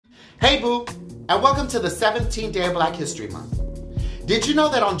Hey boo, and welcome to the 17th day of Black History Month. Did you know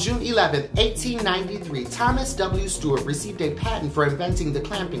that on June 11, 1893, Thomas W. Stewart received a patent for inventing the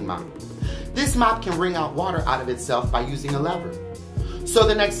clamping mop? This mop can wring out water out of itself by using a lever. So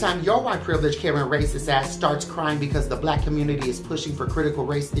the next time your white privilege Karen racist ass starts crying because the black community is pushing for critical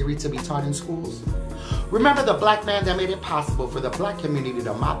race theory to be taught in schools, remember the black man that made it possible for the black community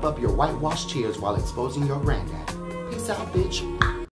to mop up your whitewashed tears while exposing your granddad. Peace out, bitch.